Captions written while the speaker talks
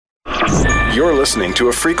You're listening to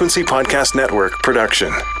a Frequency Podcast Network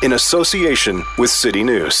production in association with City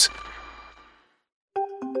News.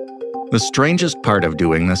 The strangest part of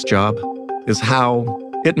doing this job is how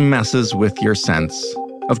it messes with your sense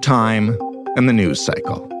of time and the news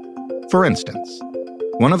cycle. For instance,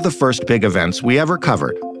 one of the first big events we ever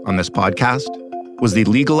covered on this podcast was the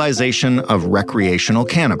legalization of recreational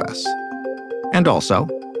cannabis. And also,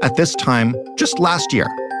 at this time, just last year,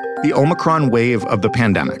 the Omicron wave of the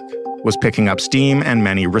pandemic was picking up steam and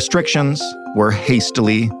many restrictions were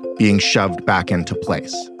hastily being shoved back into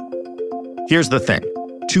place. Here's the thing.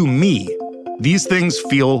 To me, these things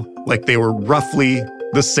feel like they were roughly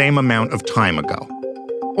the same amount of time ago.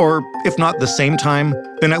 Or if not the same time,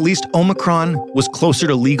 then at least Omicron was closer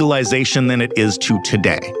to legalization than it is to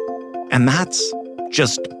today. And that's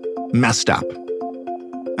just messed up.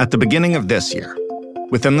 At the beginning of this year,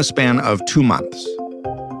 within the span of 2 months,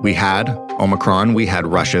 we had Omicron, we had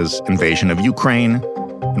Russia's invasion of Ukraine,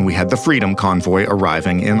 and we had the Freedom Convoy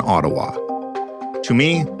arriving in Ottawa. To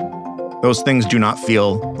me, those things do not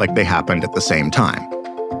feel like they happened at the same time.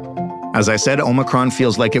 As I said, Omicron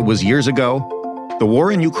feels like it was years ago. The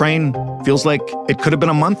war in Ukraine feels like it could have been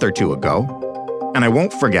a month or two ago. And I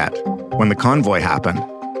won't forget when the convoy happened,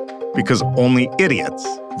 because only idiots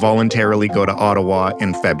voluntarily go to Ottawa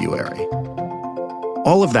in February.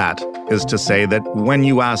 All of that is to say that when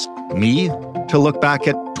you ask me to look back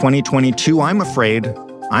at 2022, I'm afraid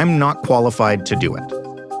I'm not qualified to do it.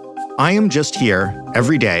 I am just here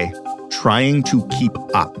every day trying to keep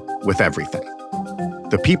up with everything.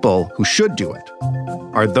 The people who should do it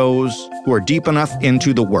are those who are deep enough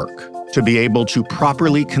into the work to be able to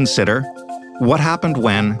properly consider what happened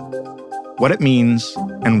when, what it means,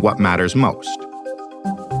 and what matters most.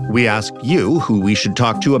 We asked you who we should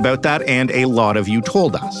talk to about that, and a lot of you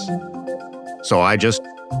told us. So I just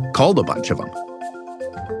called a bunch of them.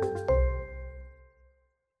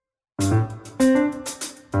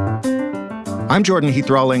 I'm Jordan Heath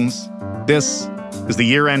Rawlings. This is the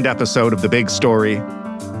year-end episode of The Big Story.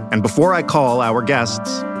 And before I call our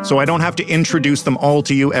guests, so I don't have to introduce them all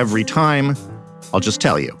to you every time, I'll just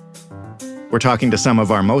tell you. We're talking to some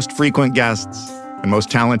of our most frequent guests and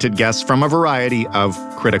most talented guests from a variety of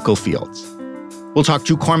critical fields. We'll talk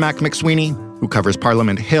to Cormac McSweeney, who covers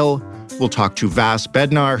Parliament Hill. We'll talk to Vas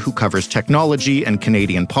Bednar, who covers technology and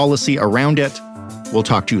Canadian policy around it. We'll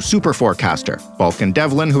talk to super forecaster Balkan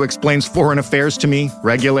Devlin, who explains foreign affairs to me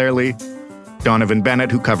regularly. Donovan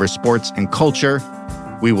Bennett, who covers sports and culture.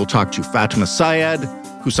 We will talk to Fatma Syed,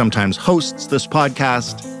 who sometimes hosts this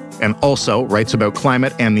podcast and also writes about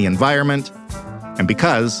climate and the environment. And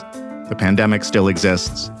because the pandemic still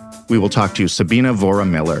exists, we will talk to Sabina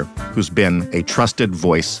Vora-Miller, who's been a trusted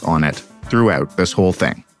voice on it throughout this whole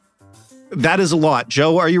thing. That is a lot.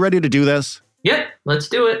 Joe, are you ready to do this? Yep, let's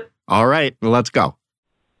do it. All right, well, let's go.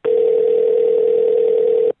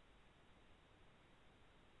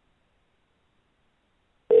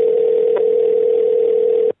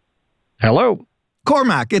 Hello.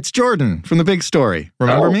 Cormac, it's Jordan from The Big Story.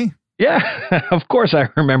 Remember me? Yeah, of course I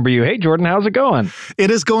remember you. Hey, Jordan, how's it going? It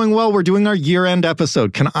is going well. We're doing our year-end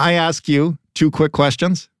episode. Can I ask you 2 quick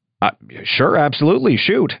questions? Sure, absolutely.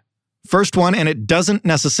 Shoot. First one, and it doesn't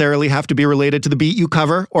necessarily have to be related to the beat you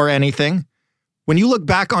cover or anything. When you look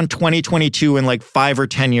back on 2022 in like 5 or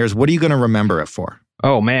 10 years, what are you going to remember it for?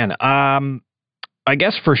 Oh, man. I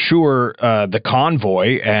guess for sure the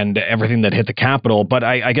convoy and everything that hit the Capitol. But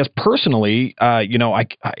I guess personally,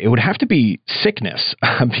 it would have to be sickness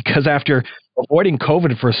because after avoiding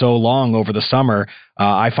COVID for so long over the summer,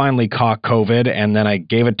 I finally caught COVID and then I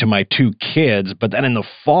gave it to my 2 kids. But then in the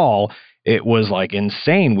fall, it was like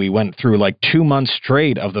insane. We went through like 2 months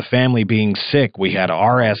straight of the family being sick. We had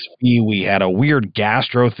RSV. We had a weird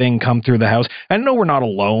gastro thing come through the house. I know we're not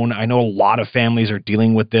alone. I know a lot of families are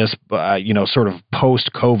dealing with this, sort of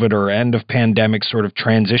post-COVID or end of pandemic sort of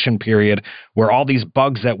transition period where all these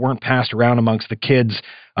bugs that weren't passed around amongst the kids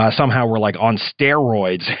somehow were like on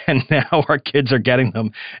steroids, and now our kids are getting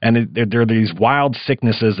them, and there are these wild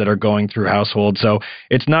sicknesses that are going through households. So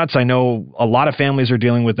it's nuts. I know a lot of families are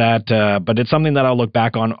dealing with that, but it's something that I'll look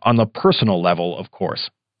back on the personal level, of course.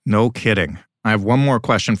 No kidding. I have one more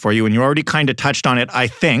question for you, and you already kind of touched on it, I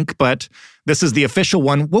think, but this is the official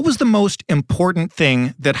one. What was the most important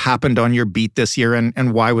thing that happened on your beat this year,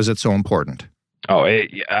 and why was it so important? Oh,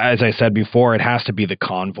 as I said before, it has to be the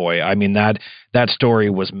convoy. I mean, that story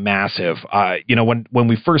was massive. When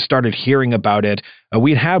we first started hearing about it,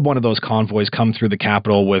 we'd had one of those convoys come through the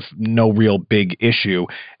Capitol with no real big issue.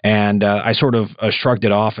 And I sort of shrugged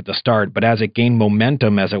it off at the start. But as it gained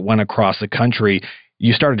momentum, as it went across the country,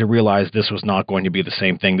 you started to realize this was not going to be the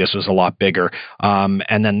same thing. This was a lot bigger.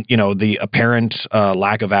 And then, the apparent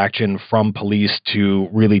lack of action from police to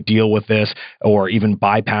really deal with this or even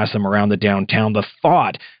bypass them around the downtown. The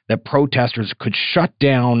thought that protesters could shut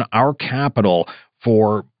down our capital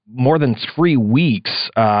for more than 3 weeks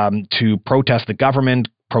to protest the government,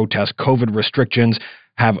 protest COVID restrictions,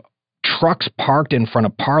 have trucks parked in front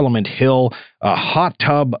of Parliament Hill, a hot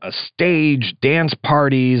tub, a stage, dance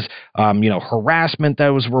parties, harassment that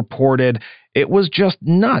was reported. It was just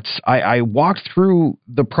nuts. I walked through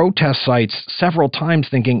the protest sites several times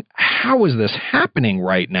thinking, how is this happening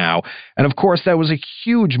right now? And of course, that was a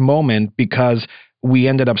huge moment because we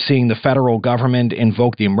ended up seeing the federal government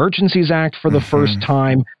invoke the Emergencies Act for the first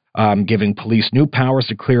time, giving police new powers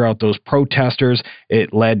to clear out those protesters.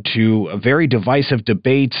 It led to very divisive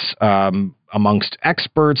debates amongst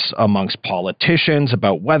experts, amongst politicians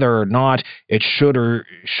about whether or not it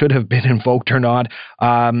should have been invoked or not.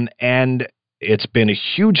 And it's been a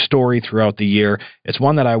huge story throughout the year. It's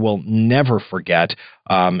one that I will never forget,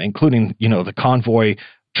 including, the convoy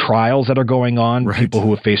trials that are going on, right. People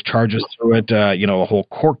who have faced charges through it, a whole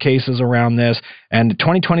court cases around this. And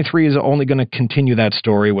 2023 is only going to continue that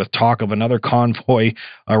story with talk of another convoy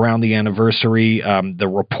around the anniversary, the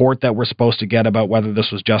report that we're supposed to get about whether this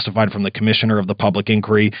was justified from the commissioner of the public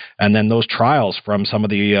inquiry, and then those trials from some of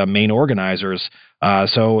the main organizers.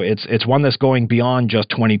 So it's one that's going beyond just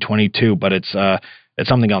 2022, but it's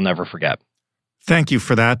something I'll never forget. Thank you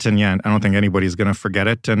for that. And yeah, I don't think anybody's going to forget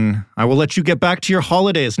it. And I will let you get back to your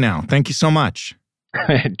holidays now. Thank you so much.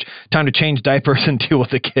 Time to change diapers and deal with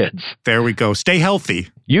the kids. There we go. Stay healthy.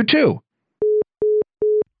 You too.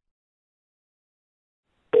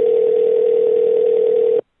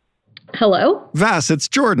 Hello? Vas, it's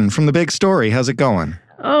Jordan from The Big Story. How's it going?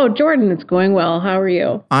 Oh, Jordan, it's going well. How are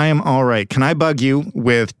you? I am all right. Can I bug you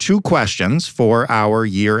with 2 questions for our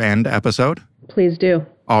year-end episode? Please do.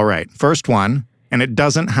 All right. First one. And it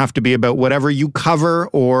doesn't have to be about whatever you cover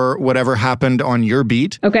or whatever happened on your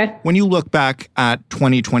beat. Okay. When you look back at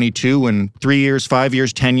 2022 and 3 years, 5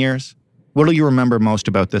 years, 10 years, what do you remember most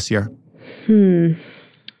about this year?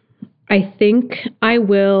 I think I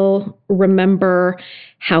will remember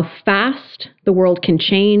how fast the world can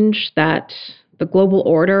change, that the global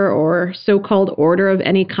order or so-called order of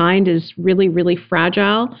any kind is really, really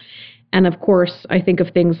fragile. And of course, I think of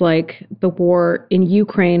things like the war in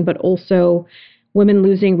Ukraine, but also women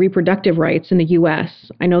losing reproductive rights in the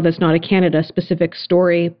U.S. I know that's not a Canada-specific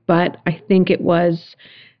story, but I think it was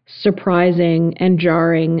surprising and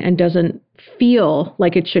jarring and doesn't feel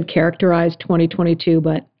like it should characterize 2022,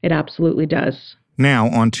 but it absolutely does. Now,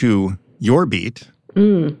 onto your beat.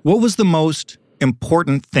 What was the most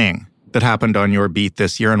important thing that happened on your beat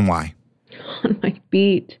this year and why? On my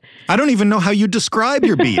beat? I don't even know how you describe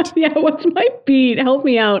your beat. Yeah, what's my beat? Help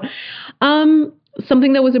me out.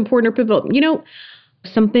 Something that was important or pivotal.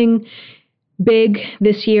 Something big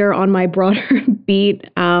this year on my broader beat,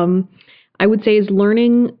 I would say, is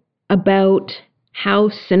learning about how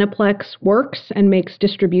Cineplex works and makes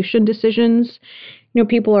distribution decisions.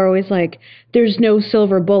 People are always like, there's no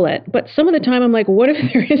silver bullet. But some of the time I'm like, what if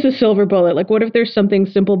there is a silver bullet? Like, what if there's something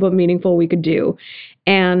simple but meaningful we could do?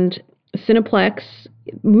 And Cineplex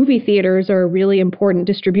movie theaters are a really important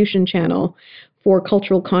distribution channel for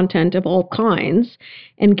cultural content of all kinds.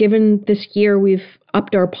 And given this year, we've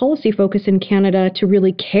upped our policy focus in Canada to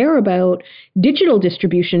really care about digital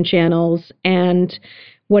distribution channels and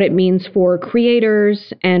what it means for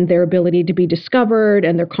creators and their ability to be discovered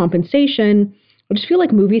and their compensation. I just feel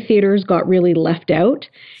like movie theaters got really left out.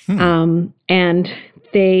 And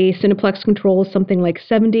Cineplex controls something like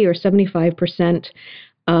 70 or 75%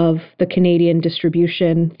 of the Canadian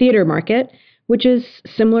distribution theater market, which is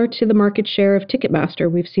similar to the market share of Ticketmaster.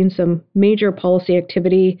 We've seen some major policy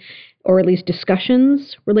activity, or at least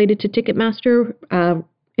discussions related to Ticketmaster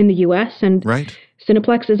in the U.S. And right.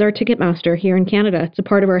 Cineplex is our Ticketmaster here in Canada. It's a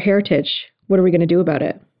part of our heritage. What are we going to do about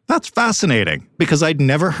it? That's fascinating, because I'd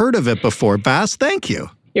never heard of it before. Vas, thank you.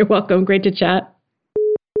 You're welcome. Great to chat.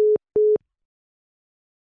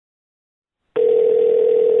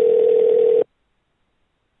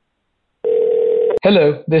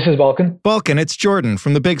 Hello, this is Balkan. Balkan, it's Jordan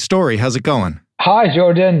from The Big Story. How's it going? Hi,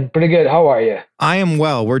 Jordan. Pretty good. How are you? I am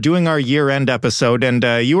well. We're doing our year-end episode, and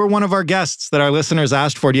you were one of our guests that our listeners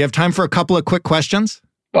asked for. Do you have time for a couple of quick questions?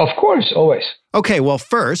 Of course, always. Okay, well,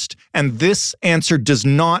 first, and this answer does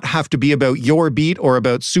not have to be about your beat or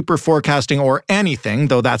about super forecasting or anything,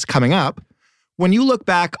 though that's coming up. When you look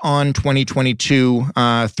back on 2022,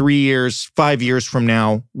 3 years, 5 years from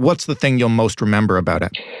now, what's the thing you'll most remember about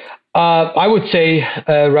it? I would say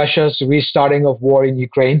Russia's restarting of war in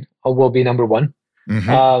Ukraine will be number one.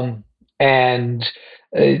 And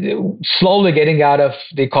slowly getting out of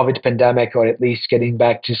the COVID pandemic, or at least getting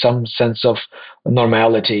back to some sense of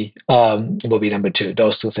normality, will be number two.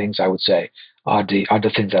 Those two things, I would say, are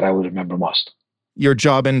the things that I would remember most. Your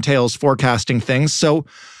job entails forecasting things. So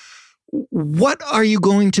what are you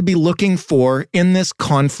going to be looking for in this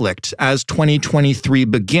conflict as 2023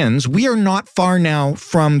 begins? We are not far now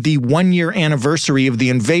from the 1-year anniversary of the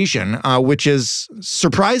invasion, which is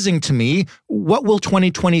surprising to me. What will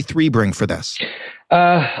 2023 bring for this?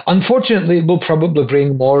 Unfortunately, it will probably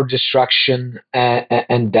bring more destruction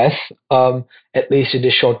and death, at least in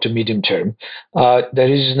the short to medium term.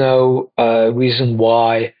 There is no reason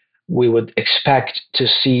why we would expect to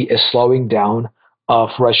see a slowing down of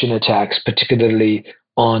Russian attacks, particularly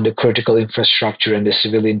on the critical infrastructure and the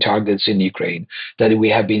civilian targets in Ukraine that we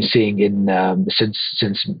have been seeing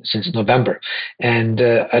since November. And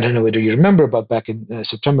I don't know whether you remember, but back in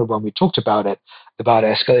September when we talked about it, about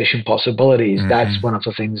escalation possibilities, that's one of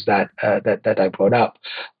the things that I brought up.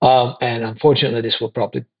 And unfortunately, this will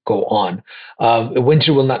probably go on.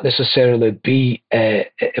 Winter will not necessarily be a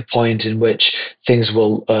point in which things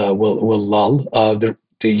will lull.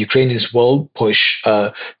 The Ukrainians will push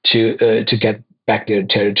to get back their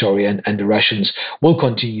territory, and the Russians will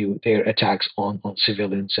continue their attacks on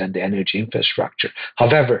civilians and the energy infrastructure.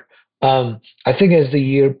 However, I think as the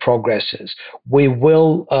year progresses, we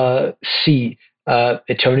will see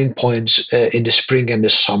a turning point in the spring and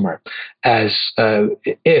the summer, as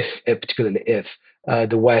particularly if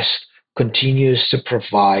the West continues to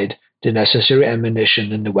provide the necessary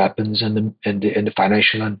ammunition and the weapons and the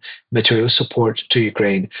financial and material support to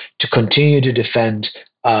Ukraine to continue to defend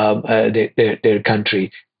their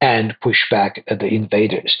country and push back at the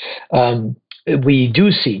invaders. We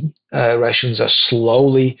do see Russians are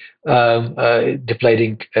slowly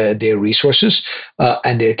depleting their resources,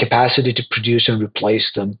 and their capacity to produce and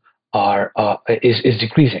replace them is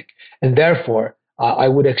decreasing, and therefore I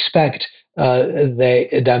would expect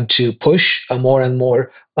them to push more and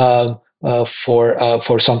more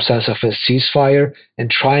for some sense of a ceasefire, and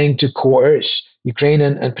trying to coerce Ukraine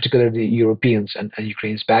and particularly Europeans and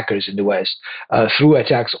Ukraine's backers in the West through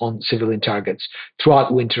attacks on civilian targets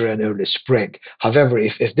throughout winter and early spring. However,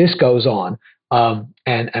 if this goes on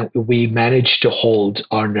and we manage to hold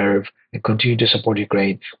our nerve and continue to support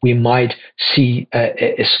Ukraine, we might see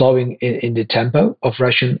a slowing in the tempo of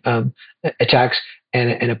Russian attacks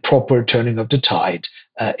and a proper turning of the tide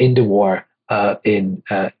in the war in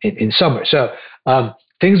summer. So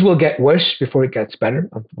things will get worse before it gets better,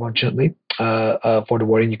 unfortunately, for the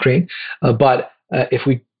war in Ukraine. But if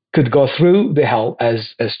we could go through the hell,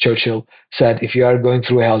 as Churchill said, if you are going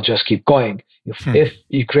through hell, just keep going. If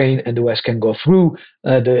Ukraine and the West can go through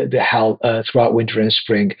the hell throughout winter and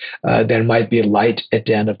spring, there might be a light at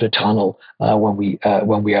the end of the tunnel when we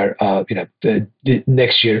are the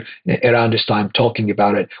next year around this time talking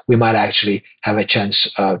about it. We might actually have a chance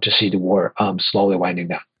to see the war slowly winding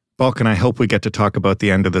down. Balkan, I hope we get to talk about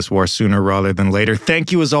the end of this war sooner rather than later.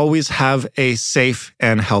 Thank you as always. Have a safe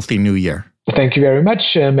and healthy new year. Thank you very much.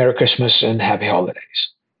 Merry Christmas and happy holidays.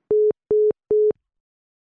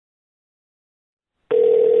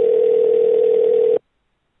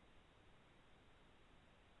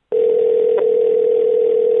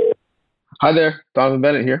 Hi there, Donovan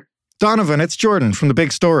Bennett here. Donovan, it's Jordan from The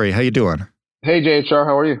Big Story. How you doing? Hey, JHR,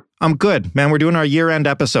 how are you? I'm good. Man, we're doing our year-end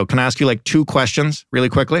episode. Can I ask you 2 questions really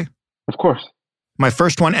quickly? Of course. My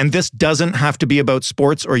first one, and this doesn't have to be about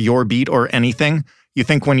sports or your beat or anything. You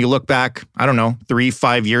think when you look back,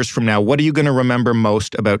 3-5 years from now, what are you going to remember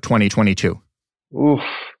most about 2022? Oof.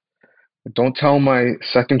 Don't tell my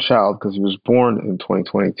second child because he was born in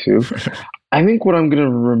 2022. I think what I'm going to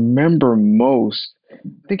remember most,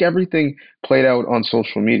 I think everything played out on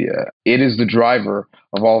social media. It is the driver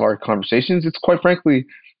of all of our conversations. It's quite frankly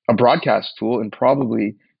a broadcast tool and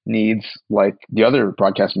probably needs, like the other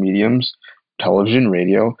broadcast mediums, television,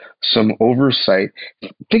 radio, some oversight.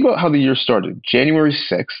 Think about how the year started. January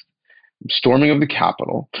 6th, storming of the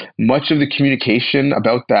Capitol, much of the communication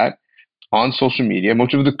about that on social media,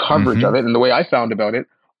 much of the coverage of it, and the way I found about it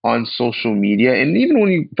on social media. And even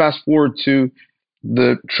when you fast forward to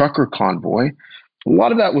the trucker convoy, a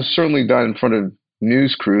lot of that was certainly done in front of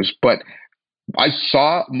news crews, but I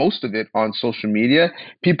saw most of it on social media.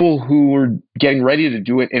 People who were getting ready to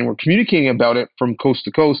do it and were communicating about it from coast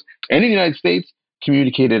to coast, and in the United States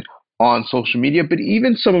communicated on social media. But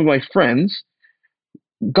even some of my friends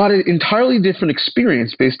got an entirely different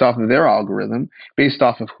experience based off of their algorithm, based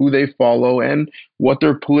off of who they follow and what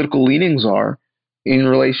their political leanings are in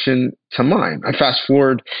relation to mine. I fast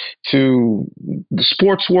forward to the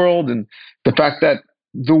sports world and the fact that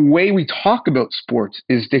the way we talk about sports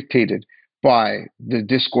is dictated by the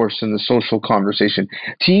discourse and the social conversation.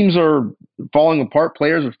 Teams are falling apart.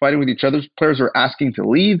 Players are fighting with each other. Players are asking to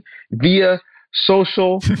leave via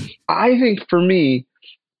social. I think for me,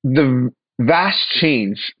 the vast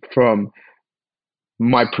change from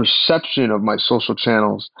my perception of my social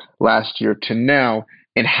channels last year to now,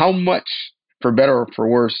 and how much, for better or for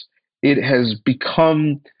worse, it has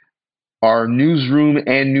become our newsroom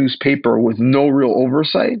and newspaper with no real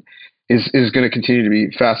oversight is going to continue to be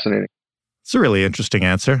fascinating. It's a really interesting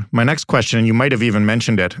answer. My next question, and you might have even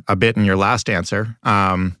mentioned it a bit in your last answer,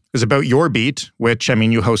 is about your beat, which, I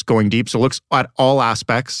mean, you host Going Deep, so it looks at all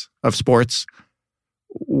aspects of sports.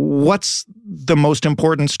 What's the most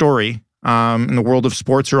important story in the world of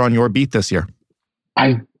sports or on your beat this year?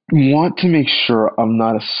 I want to make sure I'm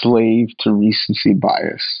not a slave to recency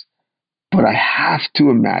bias, but I have to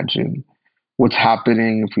imagine what's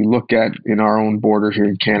happening if we look at in our own border here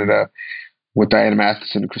in Canada, what Diana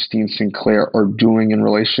Matheson and Christine Sinclair are doing in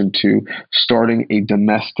relation to starting a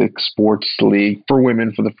domestic sports league for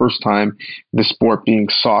women for the first time, the sport being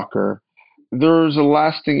soccer. There's a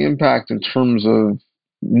lasting impact in terms of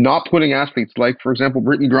not putting athletes like, for example,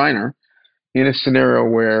 Brittany Griner in a scenario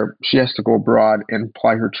where she has to go abroad and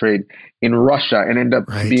ply her trade in Russia and end up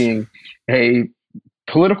being a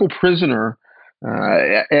political prisoner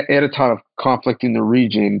at a time of conflict in the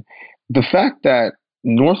region. The fact that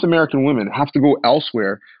North American women have to go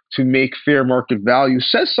elsewhere to make fair market value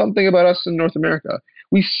says something about us in North America.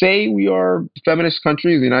 We say we are a feminist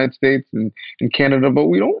country, the United States and Canada, but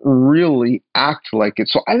we don't really act like it.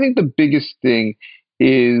 So I think the biggest thing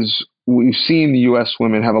is we've seen the U.S.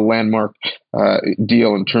 women have a landmark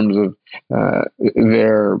deal in terms of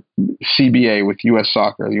their CBA with U.S.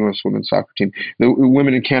 Soccer, the U.S. women's soccer team. The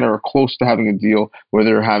women in Canada are close to having a deal where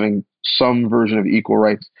they're having some version of equal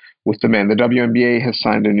rights with the men. The WNBA has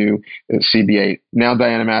signed a new CBA. Now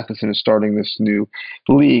Diana Matheson is starting this new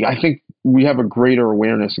league. I think we have a greater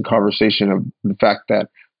awareness and conversation of the fact that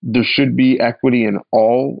there should be equity in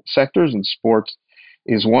all sectors, and sports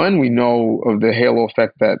is one. We know of the halo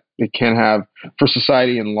effect that it can have for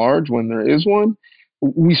society in large when there is one.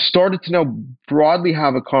 We started to now broadly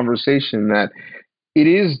have a conversation that it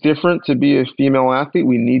is different to be a female athlete.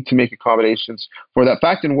 We need to make accommodations for that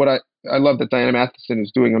fact. And what I love that Diana Matheson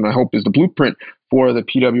is doing, and I hope is the blueprint for the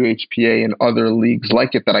PWHPA and other leagues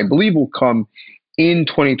like it that I believe will come in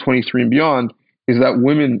 2023 and beyond, is that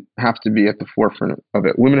women have to be at the forefront of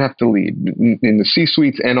it. Women have to lead in the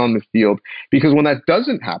C-suites and on the field, because when that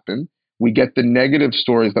doesn't happen, we get the negative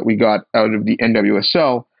stories that we got out of the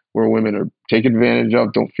NWSL, where women are taken advantage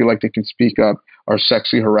of, don't feel like they can speak up, are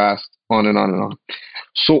sexually harassed, on and on and on.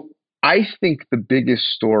 So I think the biggest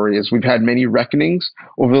story is we've had many reckonings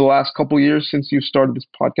over the last couple of years since you started this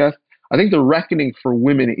podcast. I think the reckoning for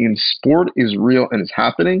women in sport is real and it's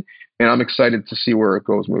happening, and I'm excited to see where it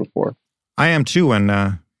goes moving forward. I am too, and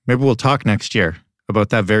maybe we'll talk next year about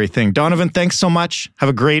that very thing. Donovan, thanks so much. Have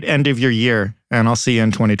a great end of your year, and I'll see you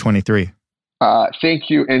in 2023. Thank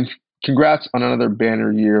you, and congrats on another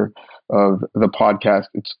banner year of the podcast.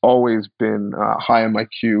 It's always been high on my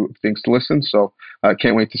queue of things to listen, so I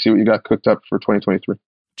can't wait to see what you got cooked up for 2023.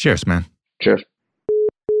 Cheers, man. Cheers.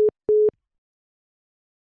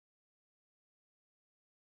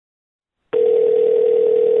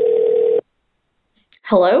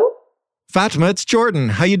 Hello? Fatima, it's Jordan.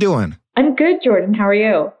 How you doing? I'm good, Jordan. How are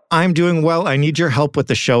you? I'm doing well. I need your help with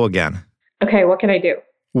the show again. Okay, what can I do?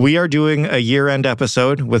 We are doing a year-end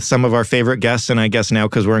episode with some of our favorite guests, and I guess now,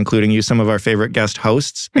 because we're including you, some of our favorite guest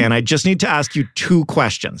hosts. And I just need to ask you 2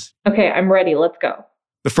 questions. Okay, I'm ready. Let's go.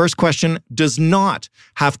 The first question does not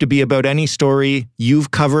have to be about any story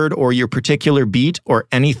you've covered or your particular beat or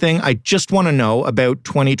anything. I just want to know about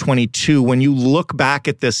 2022. When you look back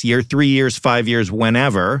at this year, 3 years, 5 years,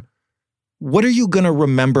 whenever, what are you going to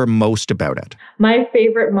remember most about it? My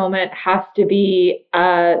favorite moment has to be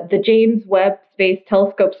the James Webb Space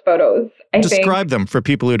Telescope's photos. Describe them for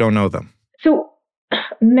people who don't know them. So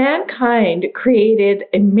mankind created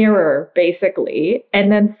a mirror, basically,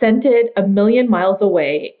 and then sent it 1 million miles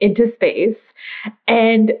away into space.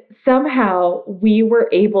 And somehow we were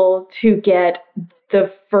able to get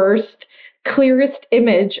the first, clearest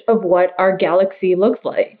image of what our galaxy looks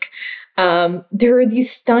like. There are these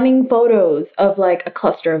stunning photos of like a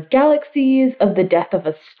cluster of galaxies, of the death of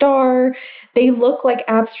a star. They look like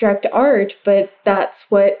abstract art, but that's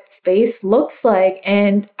what space looks like.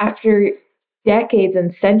 And after decades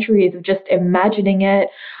and centuries of just imagining it,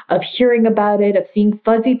 of hearing about it, of seeing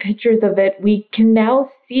fuzzy pictures of it. We can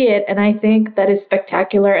now see it, and I think that is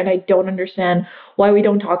spectacular, and I don't understand why we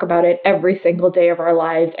don't talk about it every single day of our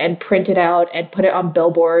lives and print it out and put it on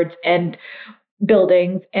billboards and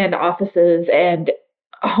buildings and offices and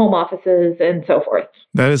home offices and so forth.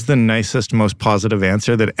 That is the nicest, most positive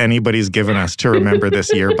answer that anybody's given us to remember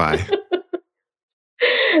this year by.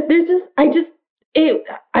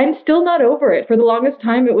 I'm still not over it. For the longest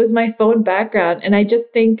time, it was my phone background. And I just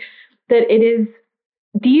think that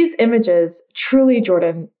these images truly,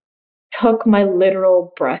 Jordan, took my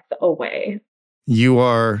literal breath away. You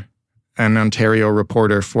are an Ontario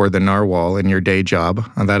reporter for the Narwhal in your day job.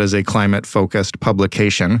 That is a climate-focused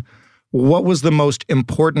publication. What was the most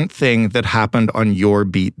important thing that happened on your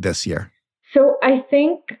beat this year? So I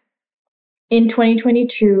think in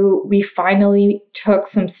 2022, we finally took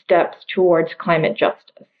some steps towards climate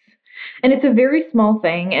justice. And it's a very small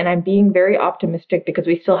thing, and I'm being very optimistic because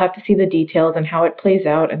we still have to see the details and how it plays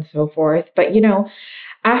out and so forth. But,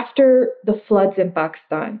 after the floods in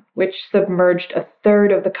Pakistan, which submerged a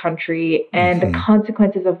third of the country, and the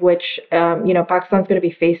consequences of which, Pakistan's going to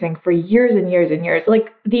be facing for years and years and years. Like,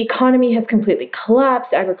 the economy has completely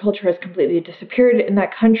collapsed. Agriculture has completely disappeared in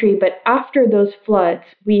that country. But after those floods,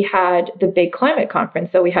 we had the big climate conference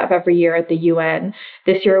that we have every year at the UN.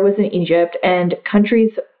 This year it was in Egypt, and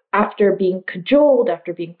countries, after being cajoled,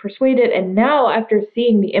 after being persuaded, and now after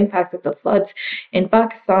seeing the impact of the floods in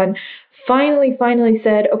Pakistan, finally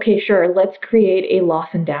said, okay, sure, let's create a loss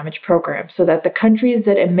and damage program so that the countries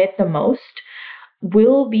that emit the most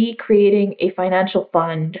will be creating a financial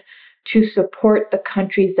fund to support the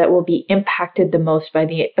countries that will be impacted the most by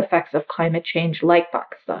the effects of climate change, like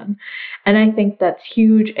Pakistan. And I think that's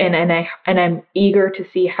huge, and I'm eager to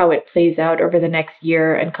see how it plays out over the next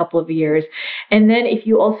year and couple of years. And then if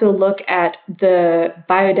you also look at the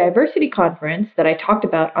biodiversity conference that I talked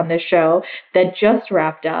about on this show that just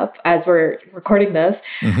wrapped up as we're recording this,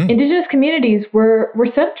 Indigenous communities were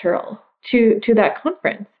central to that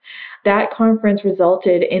conference. That conference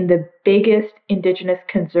resulted in the biggest Indigenous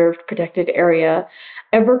conserved protected area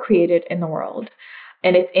ever created in the world.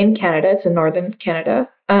 And it's in Canada. It's in northern Canada.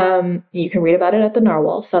 You can read about it at the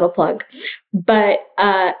Narwhal, subtle plug. But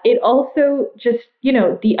it also just,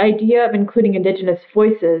 the idea of including Indigenous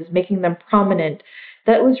voices, making them prominent,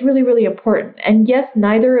 that was really, really important. And yes,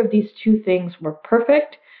 neither of these two things were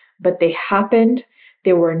perfect, but they happened.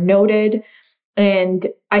 They were noted. And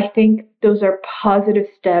I think those are positive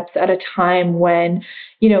steps at a time when,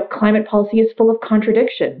 climate policy is full of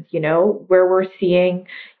contradictions, where we're seeing,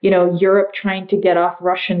 Europe trying to get off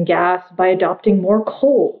Russian gas by adopting more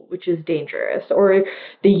coal, which is dangerous, or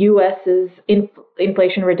the US's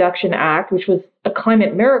Inflation Reduction Act, which was a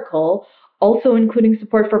climate miracle, also including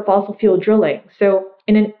support for fossil fuel drilling. So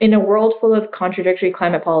in a world full of contradictory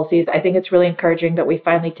climate policies, I think it's really encouraging that we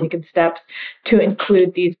finally taken steps to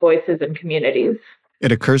include these voices and communities.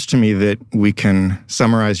 It occurs to me that we can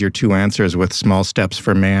summarize your two answers with small steps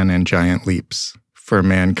for man and giant leaps for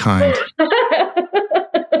mankind.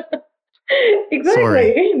 Exactly.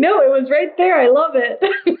 Sorry. No, it was right there. I love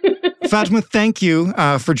it. Fatma, thank you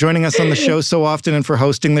for joining us on the show so often and for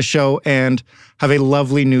hosting the show. And have a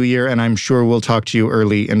lovely new year. And I'm sure we'll talk to you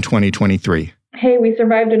early in 2023. Hey, we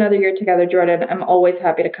survived another year together, Jordan. I'm always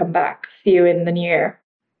happy to come back. See you in the new year.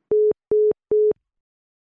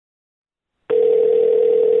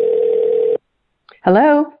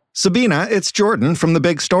 Hello? Sabina, it's Jordan from The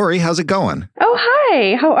Big Story. How's it going? Oh,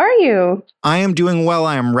 hi. How are you? I am doing well.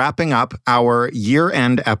 I am wrapping up our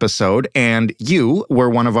year-end episode, and you were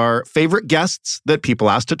one of our favorite guests that people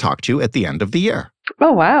asked to talk to at the end of the year.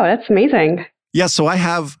 Oh, wow. That's amazing. Yeah, so I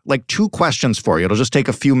have two questions for you. It'll just take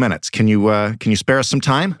a few minutes. Can you spare us some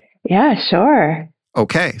time? Yeah, sure.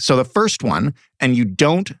 Okay, so the first one, and you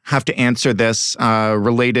don't have to answer this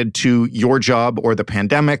related to your job or the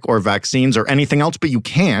pandemic or vaccines or anything else, but you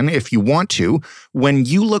can if you want to. When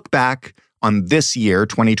you look back on this year,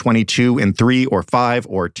 2022, in 3 or 5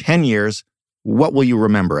 or 10 years, what will you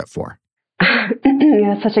remember it for?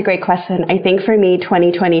 That's such a great question. I think for me,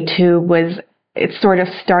 2022 it sort of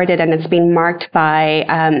started and it's been marked by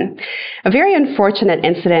a very unfortunate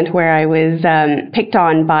incident where I was picked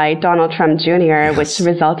on by Donald Trump Jr., yes, which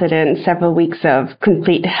resulted in several weeks of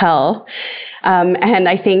complete hell. And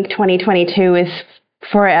I think 2022 is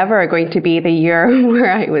forever going to be the year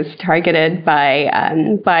where I was targeted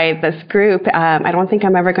by this group. I don't think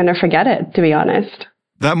I'm ever going to forget it, to be honest.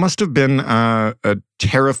 That must have been a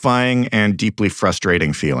terrifying and deeply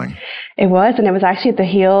frustrating feeling. It was, and it was actually at the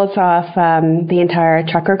heels of the entire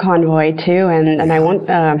trucker convoy too. And I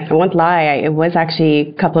won't lie, it was actually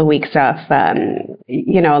a couple of weeks of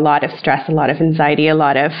a lot of stress, a lot of anxiety, a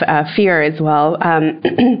lot of fear as well.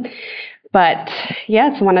 But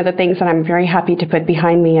yeah, it's one of the things that I'm very happy to put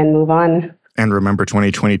behind me and move on. And remember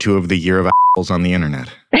 2022 of the year of assholes on the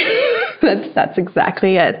internet. That's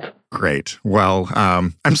exactly it. Great. Well,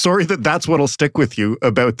 I'm sorry that's what'll stick with you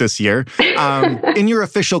about this year. In your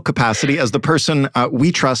official capacity as the person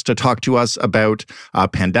we trust to talk to us about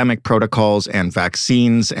pandemic protocols and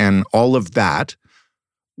vaccines and all of that,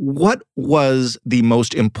 what was the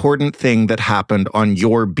most important thing that happened on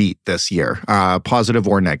your beat this year, positive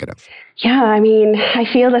or negative? Yeah, I mean, I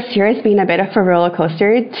feel this year has been a bit of a roller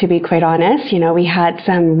coaster, to be quite honest. We had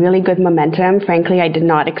some really good momentum. Frankly, I did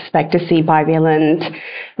not expect to see bivalent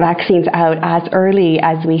vaccines out as early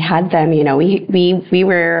as we had them. We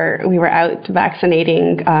were out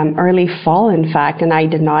vaccinating early fall, in fact, and I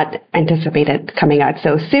did not anticipate it coming out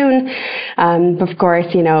so soon. Of course,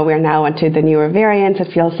 we're now onto the newer variants.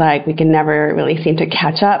 It feels like we can never really seem to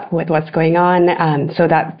catch up with what's going on. So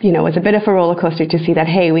that, was a bit of a roller coaster to see that,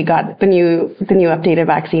 hey, we got the new updated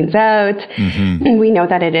vaccines out. Mm-hmm. And we know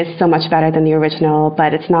that it is so much better than the original,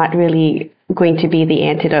 but it's not really going to be the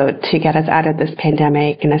antidote to get us out of this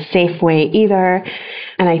pandemic in a safe way either.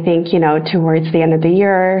 And I think, towards the end of the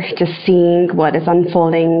year, just seeing what is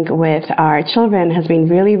unfolding with our children has been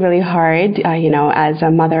really, really hard, as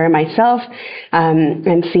a mother myself,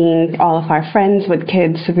 and seeing all of our friends with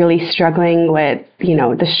kids really struggling with,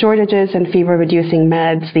 the shortages and fever-reducing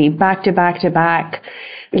meds, the back-to-back-to-back,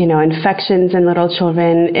 infections in little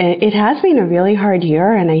children. It has been a really hard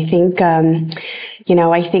year. And I think,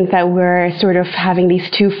 I think that we're sort of having these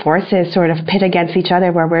two forces sort of pit against each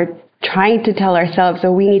other, where we're trying to tell ourselves,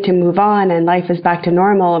 oh, we need to move on and life is back to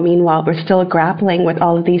normal. Meanwhile, we're still grappling with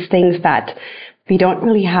all of these things that we don't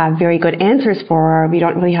really have very good answers for, or we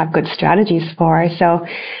don't really have good strategies for. So,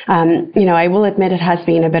 I will admit it has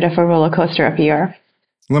been a bit of a roller coaster of a year.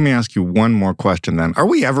 Let me ask you one more question then. Are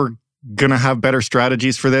we ever going to have better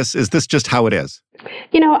strategies for this? Is this just how it is?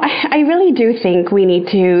 I really do think we need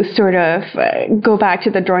to sort of go back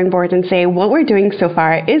to the drawing board and say what we're doing so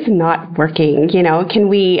far is not working. Can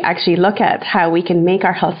we actually look at how we can make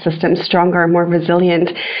our health system stronger, more resilient?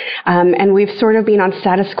 And we've sort of been on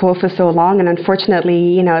status quo for so long. And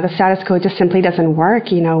unfortunately, the status quo just simply doesn't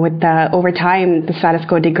work. Over time, the status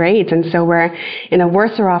quo degrades. And so we're in a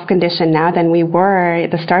worse off condition now than we were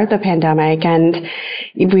at the start of the pandemic. And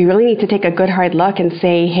we really need to take a good hard look and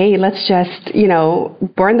say, hey, let's just,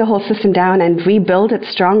 burn the whole system down and rebuild it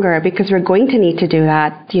stronger, because we're going to need to do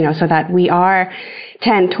that, so that we are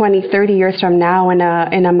 10, 20, 30 years from now in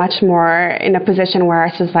a position where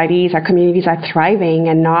our societies, our communities are thriving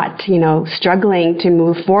and not, struggling to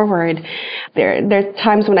move forward. There are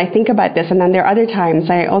times when I think about this, and then there are other times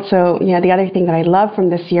I also, the other thing that I love from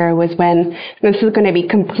this year was when this is going to be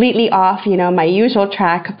completely off, my usual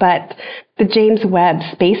track, but the James Webb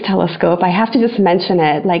Space Telescope, I have to just mention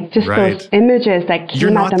it, right. Those images that came out. You're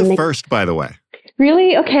not the first, by the way.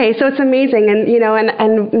 Really? Okay, so it's amazing. And,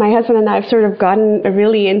 and my husband and I have sort of gotten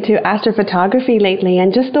really into astrophotography lately,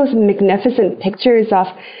 and just those magnificent pictures of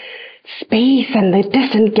space and the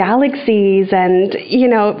distant galaxies, and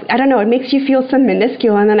I don't know, it makes you feel so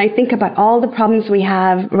minuscule. And then I think about all the problems we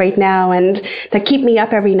have right now and that keep me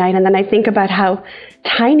up every night, and then I think about how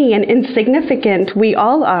tiny and insignificant we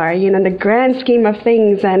all are, in the grand scheme of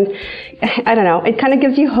things. And I don't know, it kind of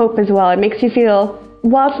gives you hope as well. It makes you feel,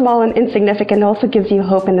 while small and insignificant, also gives you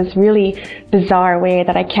hope in this really bizarre way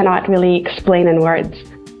that I cannot really explain in words.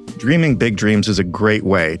 Dreaming big dreams is a great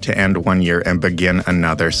way to end one year and begin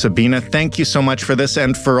another. Sabina, thank you so much for this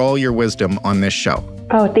and for all your wisdom on this show.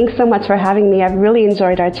 Oh, thanks so much for having me. I've really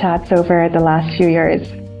enjoyed our chats over the last few years.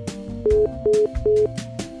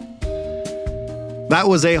 That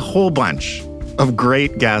was a whole bunch of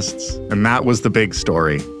great guests, and that was the big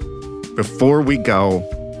story. Before we go,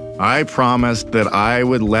 I promised that I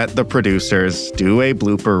would let the producers do a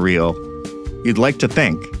blooper reel. You'd like to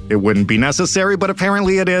think it wouldn't be necessary, but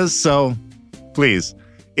apparently it is, so please,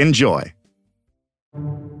 enjoy.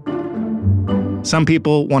 Some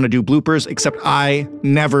people want to do bloopers, except I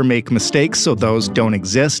never make mistakes, so those don't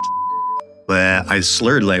exist. I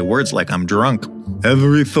slurred words like I'm drunk.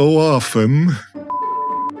 Every so often.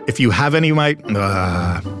 If you have any,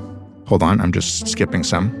 hold on, I'm just skipping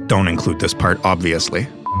some. Don't include this part, obviously.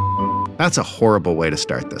 That's a horrible way to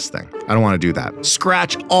start this thing. I don't want to do that.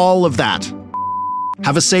 Scratch all of that.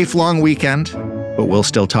 Have a safe long weekend, but we'll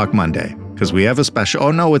still talk Monday, because we have a special.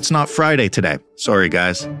 Oh no, it's not Friday today. Sorry,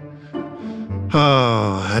 guys.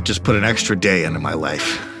 Oh, that just put an extra day into my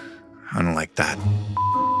life. unlike that.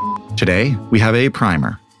 Today, we have a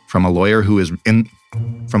primer from a lawyer who is in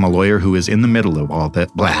the middle of all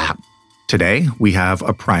that blah. Today, we have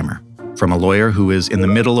a primer from a lawyer who is in the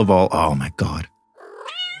middle of all, oh my God.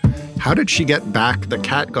 How did she get back? The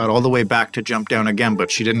cat got all the way back to jump down again, but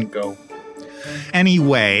she didn't go.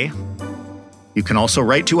 Anyway, you can also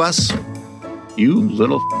write to us, you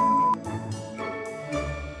little...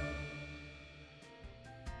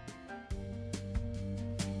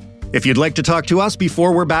 If you'd like to talk to us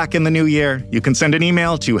before we're back in the new year, you can send an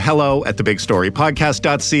email to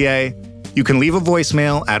hello@thebigstorypodcast.ca. You can leave a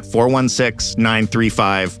voicemail at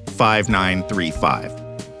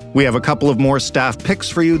 416-935-5935. We have a couple of more staff picks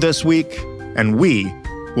for you this week, and we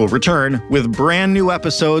will return with brand new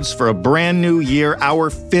episodes for a brand new year, our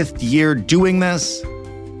 5th year doing this,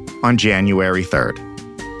 on January 3rd.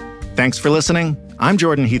 Thanks for listening. I'm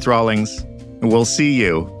Jordan Heath Rawlings, and we'll see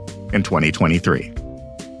you in 2023.